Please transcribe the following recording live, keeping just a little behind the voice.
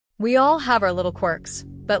We all have our little quirks,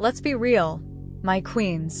 but let's be real, my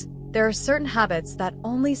queens. There are certain habits that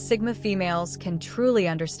only Sigma females can truly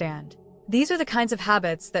understand. These are the kinds of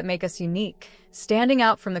habits that make us unique, standing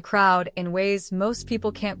out from the crowd in ways most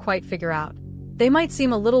people can't quite figure out. They might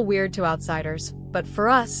seem a little weird to outsiders, but for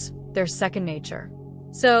us, they're second nature.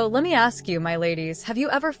 So let me ask you, my ladies, have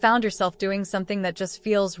you ever found yourself doing something that just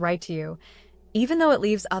feels right to you, even though it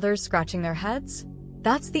leaves others scratching their heads?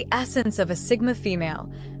 That's the essence of a Sigma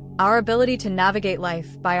female, our ability to navigate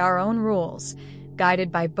life by our own rules,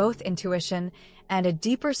 guided by both intuition and a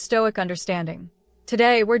deeper Stoic understanding.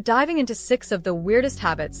 Today, we're diving into 6 of the weirdest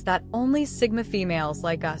habits that only Sigma females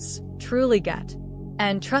like us truly get.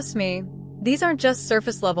 And trust me, these aren't just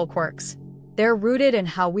surface-level quirks. They're rooted in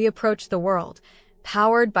how we approach the world,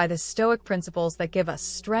 powered by the Stoic principles that give us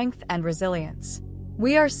strength and resilience.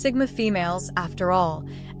 We are Sigma females, after all,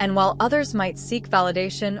 and while others might seek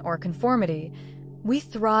validation or conformity, we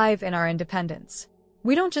thrive in our independence.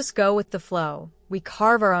 We don't just go with the flow, we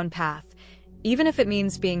carve our own path, even if it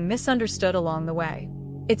means being misunderstood along the way.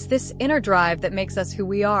 It's this inner drive that makes us who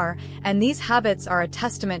we are, and these habits are a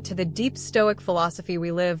testament to the deep Stoic philosophy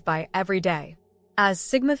we live by every day. As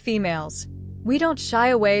Sigma females, we don't shy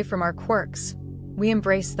away from our quirks. We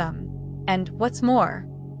embrace them. And what's more,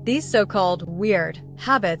 these so-called weird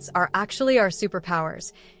habits are actually our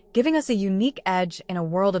superpowers, giving us a unique edge in a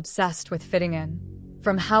world obsessed with fitting in.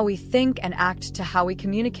 From how we think and act to how we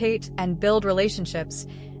communicate and build relationships,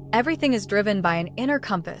 everything is driven by an inner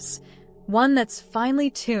compass, one that's finely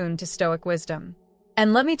tuned to Stoic wisdom.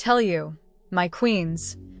 And let me tell you, my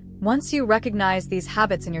queens, once you recognize these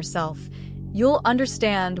habits in yourself, you'll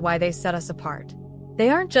understand why they set us apart. They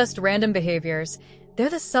aren't just random behaviors, they're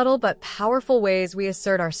the subtle but powerful ways we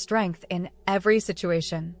assert our strength in every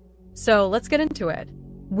situation. So let's get into it.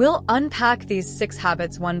 We'll unpack these 6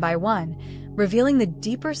 habits one by one, revealing the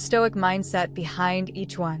deeper Stoic mindset behind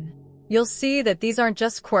each one. You'll see that these aren't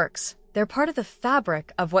just quirks, they're part of the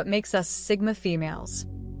fabric of what makes us Sigma females.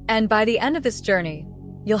 And by the end of this journey,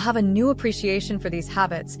 you'll have a new appreciation for these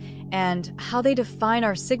habits and how they define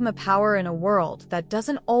our Sigma power in a world that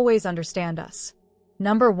doesn't always understand us.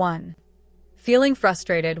 Number 1. Feeling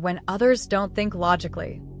frustrated when others don't think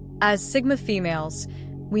logically. As Sigma females,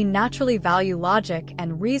 we naturally value logic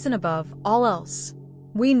and reason above all else.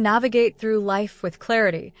 We navigate through life with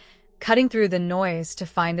clarity, cutting through the noise to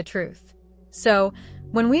find the truth. So,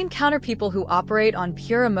 when we encounter people who operate on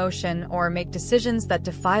pure emotion or make decisions that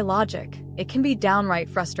defy logic, it can be downright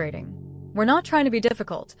frustrating. We're not trying to be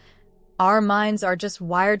difficult. Our minds are just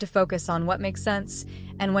wired to focus on what makes sense,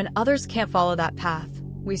 and when others can't follow that path,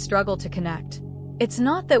 we struggle to connect. It's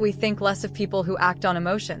not that we think less of people who act on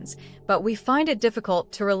emotions, but we find it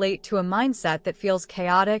difficult to relate to a mindset that feels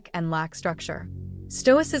chaotic and lacks structure.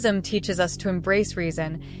 Stoicism teaches us to embrace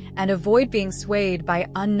reason and avoid being swayed by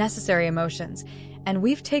unnecessary emotions, and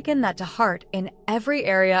we've taken that to heart in every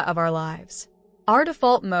area of our lives. Our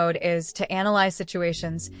default mode is to analyze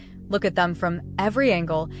situations, look at them from every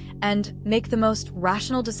angle, and make the most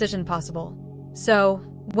rational decision possible. So,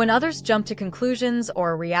 when others jump to conclusions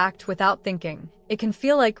or react without thinking, it can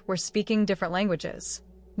feel like we're speaking different languages.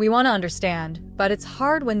 We want to understand, but it's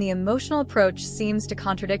hard when the emotional approach seems to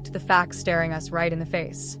contradict the facts staring us right in the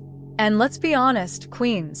face. And let's be honest,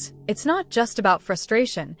 queens, it's not just about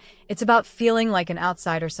frustration, it's about feeling like an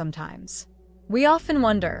outsider sometimes. We often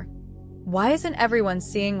wonder, why isn't everyone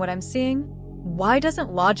seeing what I'm seeing? Why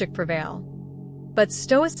doesn't logic prevail? But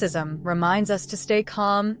Stoicism reminds us to stay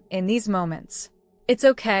calm in these moments. It's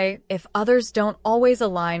okay if others don't always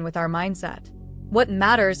align with our mindset. What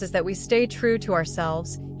matters is that we stay true to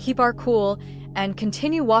ourselves, keep our cool, and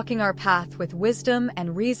continue walking our path with wisdom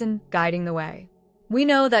and reason guiding the way. We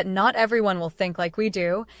know that not everyone will think like we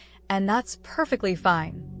do, and that's perfectly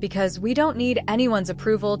fine, because we don't need anyone's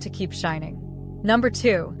approval to keep shining. Number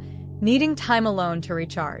 2, needing time alone to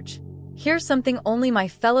recharge. Here's something only my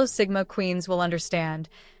fellow Sigma queens will understand.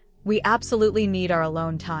 We absolutely need our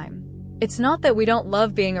alone time. It's not that we don't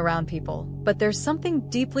love being around people, but there's something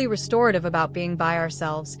deeply restorative about being by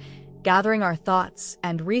ourselves, gathering our thoughts,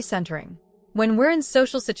 and recentering. When we're in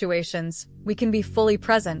social situations, we can be fully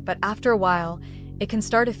present, but after a while, it can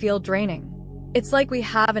start to feel draining. It's like we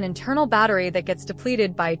have an internal battery that gets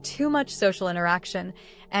depleted by too much social interaction,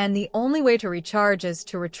 and the only way to recharge is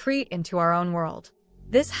to retreat into our own world.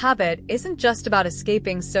 This habit isn't just about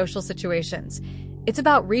escaping social situations. It's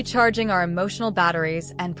about recharging our emotional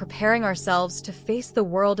batteries and preparing ourselves to face the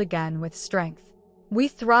world again with strength. We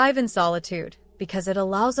thrive in solitude because it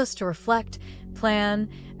allows us to reflect, plan,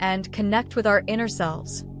 and connect with our inner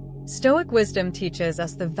selves. Stoic wisdom teaches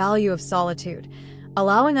us the value of solitude,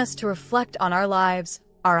 allowing us to reflect on our lives,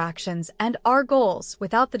 our actions, and our goals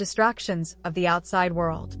without the distractions of the outside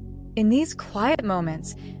world. In these quiet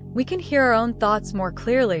moments, we can hear our own thoughts more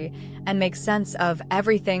clearly and make sense of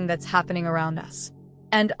everything that's happening around us.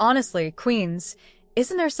 And honestly, queens,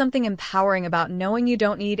 isn't there something empowering about knowing you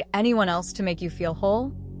don't need anyone else to make you feel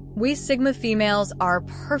whole? We Sigma females are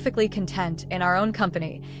perfectly content in our own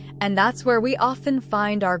company, and that's where we often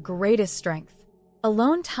find our greatest strength.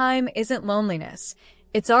 Alone time isn't loneliness.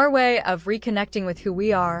 It's our way of reconnecting with who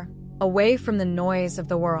we are, away from the noise of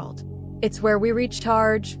the world. It's where we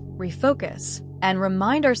recharge, refocus, and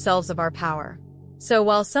remind ourselves of our power. So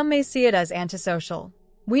while some may see it as antisocial,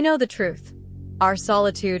 we know the truth. Our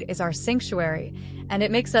solitude is our sanctuary, and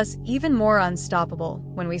it makes us even more unstoppable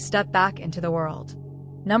when we step back into the world.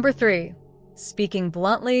 Number 3, speaking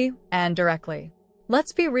bluntly and directly.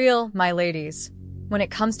 Let's be real, my ladies. When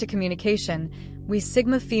it comes to communication, we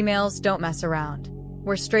Sigma females don't mess around.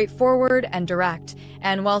 We're straightforward and direct,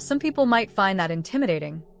 and while some people might find that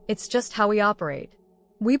intimidating, it's just how we operate.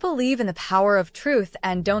 We believe in the power of truth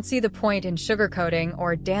and don't see the point in sugarcoating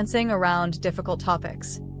or dancing around difficult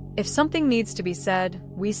topics. If something needs to be said,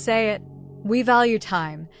 we say it. We value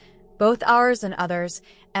time, both ours and others,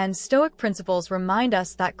 and Stoic principles remind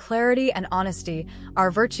us that clarity and honesty are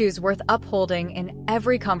virtues worth upholding in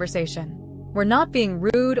every conversation. We're not being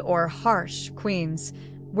rude or harsh, queens.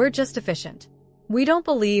 We're just efficient. We don't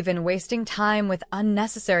believe in wasting time with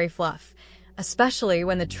unnecessary fluff, especially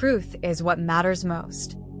when the truth is what matters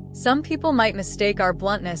most. Some people might mistake our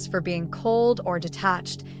bluntness for being cold or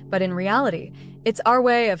detached, but in reality, it's our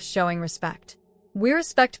way of showing respect. We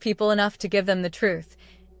respect people enough to give them the truth,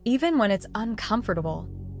 even when it's uncomfortable.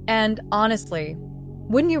 And honestly,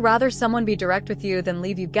 wouldn't you rather someone be direct with you than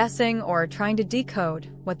leave you guessing or trying to decode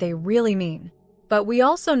what they really mean? But we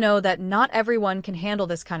also know that not everyone can handle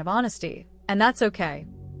this kind of honesty, and that's okay.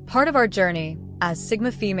 Part of our journey, as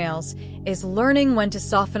Sigma females, is learning when to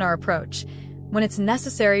soften our approach, when it's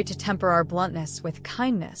necessary to temper our bluntness with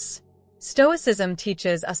kindness. Stoicism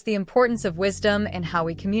teaches us the importance of wisdom in how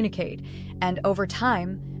we communicate, and over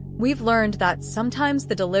time, we've learned that sometimes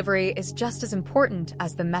the delivery is just as important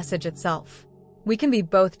as the message itself. We can be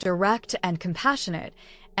both direct and compassionate,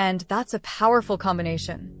 and that's a powerful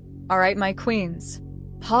combination. All right, my queens,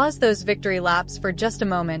 pause those victory laps for just a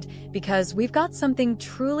moment because we've got something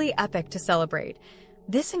truly epic to celebrate.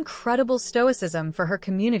 This incredible stoicism for her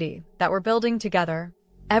community that we're building together.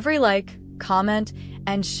 Every like, comment,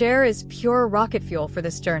 and share is pure rocket fuel for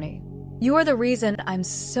this journey. You are the reason I'm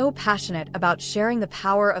so passionate about sharing the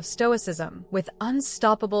power of stoicism with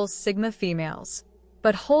unstoppable Sigma females.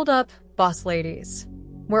 But hold up, boss ladies.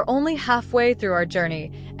 We're only halfway through our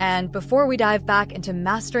journey, and before we dive back into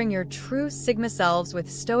mastering your true Sigma selves with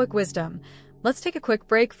Stoic wisdom, let's take a quick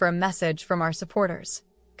break for a message from our supporters.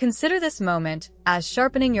 Consider this moment as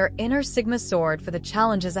sharpening your inner Sigma sword for the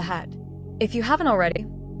challenges ahead. If you haven't already,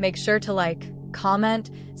 make sure to like, comment,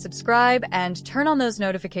 subscribe, and turn on those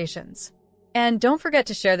notifications. And don't forget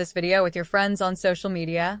to share this video with your friends on social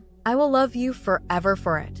media. I will love you forever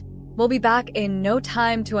for it. We'll be back in no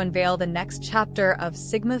time to unveil the next chapter of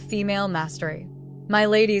Sigma female mastery. My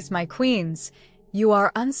ladies, my queens, you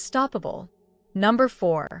are unstoppable. Number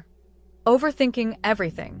 4. Overthinking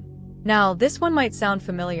everything. Now, this one might sound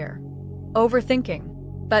familiar.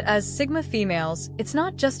 Overthinking. But as Sigma females, it's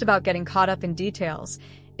not just about getting caught up in details.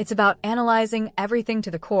 It's about analyzing everything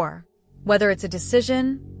to the core. Whether it's a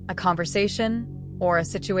decision, a conversation, or a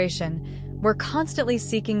situation, we're constantly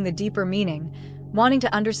seeking the deeper meaning, wanting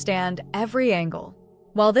to understand every angle.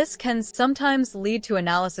 While this can sometimes lead to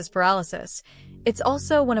analysis paralysis, it's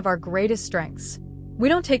also one of our greatest strengths. We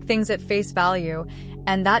don't take things at face value,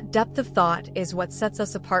 and that depth of thought is what sets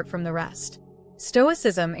us apart from the rest.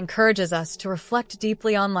 Stoicism encourages us to reflect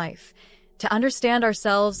deeply on life, to understand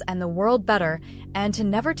ourselves and the world better, and to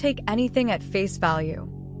never take anything at face value.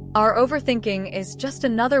 Our overthinking is just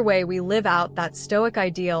another way we live out that Stoic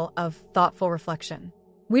ideal of thoughtful reflection.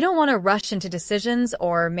 We don't want to rush into decisions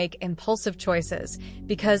or make impulsive choices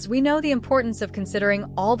because we know the importance of considering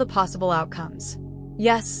all the possible outcomes.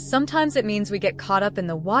 Yes, sometimes it means we get caught up in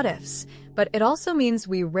the what-ifs, but it also means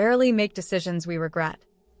we rarely make decisions we regret.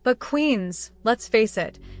 But queens, let's face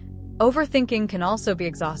it, overthinking can also be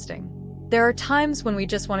exhausting. There are times when we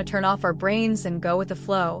just want to turn off our brains and go with the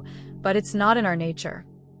flow, but it's not in our nature.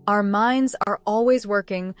 Our minds are always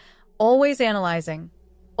working, always analyzing,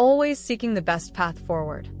 always seeking the best path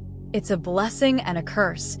forward. It's a blessing and a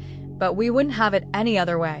curse, but we wouldn't have it any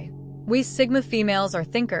other way. We Sigma females are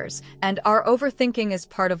thinkers, and our overthinking is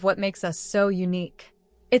part of what makes us so unique.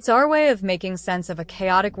 It's our way of making sense of a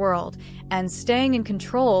chaotic world and staying in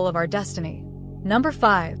control of our destiny. Number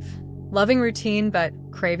 5. loving routine but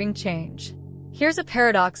craving change. Here's a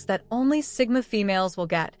paradox that only Sigma females will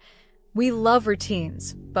get. We love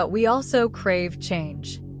routines, but we also crave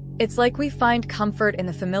change. It's like we find comfort in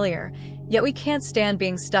the familiar, yet we can't stand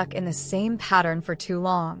being stuck in the same pattern for too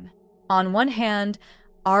long. On one hand,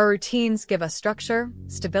 our routines give us structure,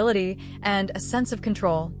 stability, and a sense of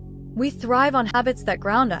control. We thrive on habits that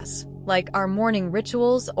ground us, like our morning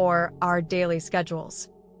rituals or our daily schedules.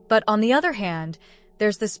 But on the other hand,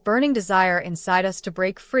 there's this burning desire inside us to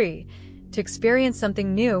break free, to experience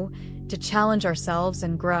something new, to challenge ourselves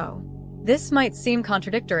and grow. This might seem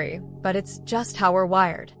contradictory, but it's just how we're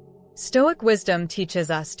wired. Stoic wisdom teaches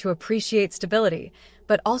us to appreciate stability,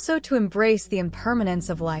 but also to embrace the impermanence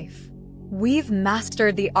of life. We've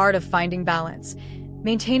mastered the art of finding balance,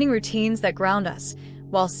 maintaining routines that ground us,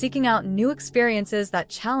 while seeking out new experiences that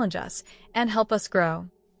challenge us and help us grow.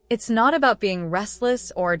 It's not about being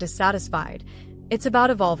restless or dissatisfied. It's about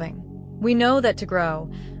evolving. We know that to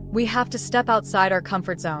grow, we have to step outside our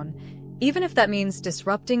comfort zone, even if that means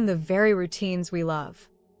disrupting the very routines we love.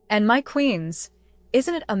 And my queens,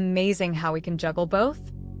 isn't it amazing how we can juggle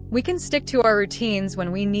both? We can stick to our routines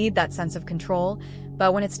when we need that sense of control,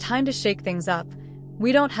 but when it's time to shake things up,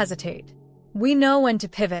 we don't hesitate. We know when to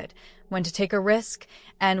pivot, when to take a risk,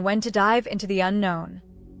 and when to dive into the unknown.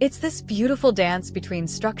 It's this beautiful dance between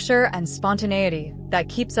structure and spontaneity that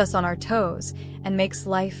keeps us on our toes and makes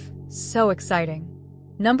life so exciting.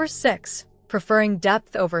 Number 6, preferring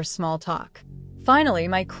depth over small talk. Finally,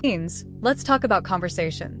 my queens, let's talk about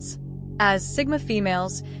conversations. As Sigma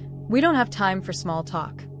females, we don't have time for small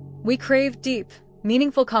talk. We crave deep,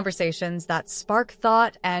 meaningful conversations that spark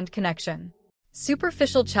thought and connection.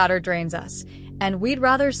 Superficial chatter drains us, and we'd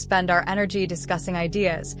rather spend our energy discussing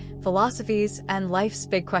ideas, philosophies, and life's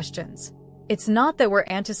big questions. It's not that we're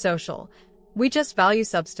antisocial, we just value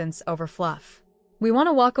substance over fluff. We want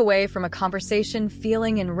to walk away from a conversation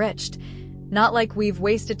feeling enriched, not like we've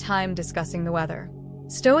wasted time discussing the weather.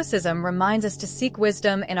 Stoicism reminds us to seek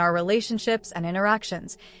wisdom in our relationships and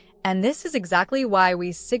interactions, and this is exactly why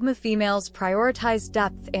we Sigma females prioritize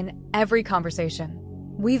depth in every conversation.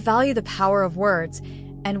 We value the power of words,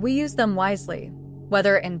 and we use them wisely,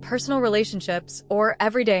 whether in personal relationships or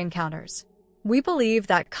everyday encounters. We believe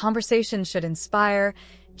that conversations should inspire,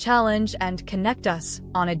 challenge, and connect us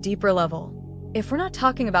on a deeper level. If we're not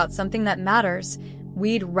talking about something that matters,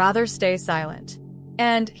 we'd rather stay silent.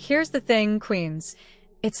 And here's the thing, queens.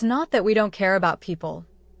 It's not that we don't care about people.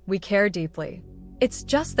 We care deeply. It's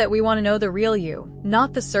just that we want to know the real you,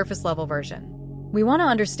 not the surface-level version. We want to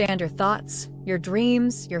understand your thoughts, your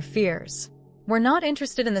dreams, your fears. We're not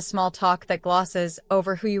interested in the small talk that glosses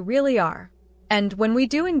over who you really are. And when we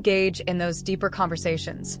do engage in those deeper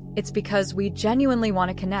conversations, it's because we genuinely want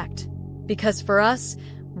to connect. Because for us,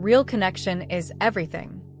 real connection is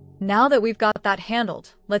everything. Now that we've got that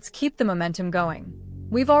handled, let's keep the momentum going.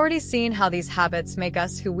 We've already seen how these habits make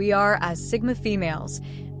us who we are as Sigma females,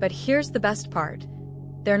 but here's the best part.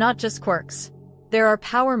 They're not just quirks. They're our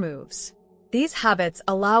power moves. These habits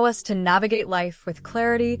allow us to navigate life with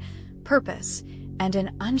clarity, purpose, and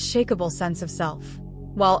an unshakable sense of self.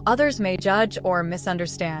 While others may judge or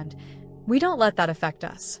misunderstand, we don't let that affect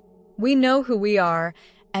us. We know who we are,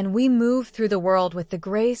 and we move through the world with the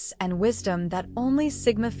grace and wisdom that only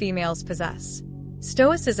Sigma females possess.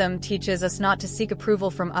 Stoicism teaches us not to seek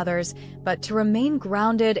approval from others, but to remain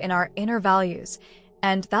grounded in our inner values,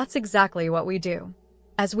 and that's exactly what we do.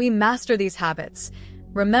 As we master these habits,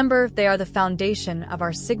 remember they are the foundation of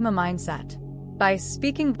our Sigma mindset. By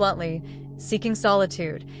speaking bluntly, seeking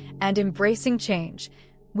solitude, and embracing change,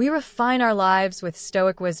 we refine our lives with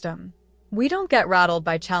Stoic wisdom. We don't get rattled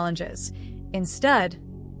by challenges. Instead,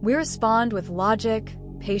 we respond with logic,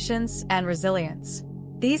 patience, and resilience.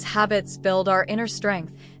 These habits build our inner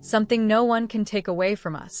strength, something no one can take away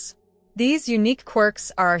from us. These unique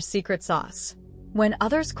quirks are our secret sauce. When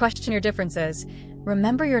others question your differences,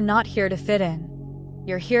 remember you're not here to fit in.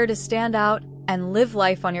 You're here to stand out and live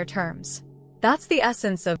life on your terms. That's the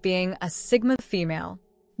essence of being a Sigma female.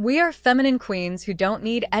 We are feminine queens who don't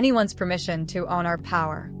need anyone's permission to own our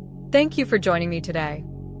power. Thank you for joining me today.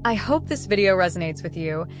 I hope this video resonates with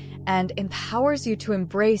you and empowers you to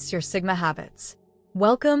embrace your Sigma habits.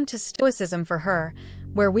 Welcome to Stoicism for Her,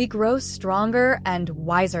 where we grow stronger and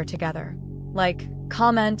wiser together. Like,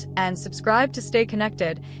 comment, and subscribe to stay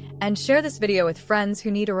connected, and share this video with friends who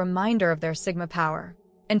need a reminder of their Sigma power.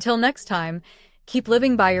 Until next time, keep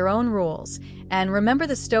living by your own rules, and remember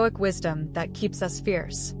the Stoic wisdom that keeps us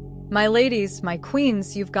fierce. My ladies, my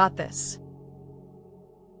queens, you've got this.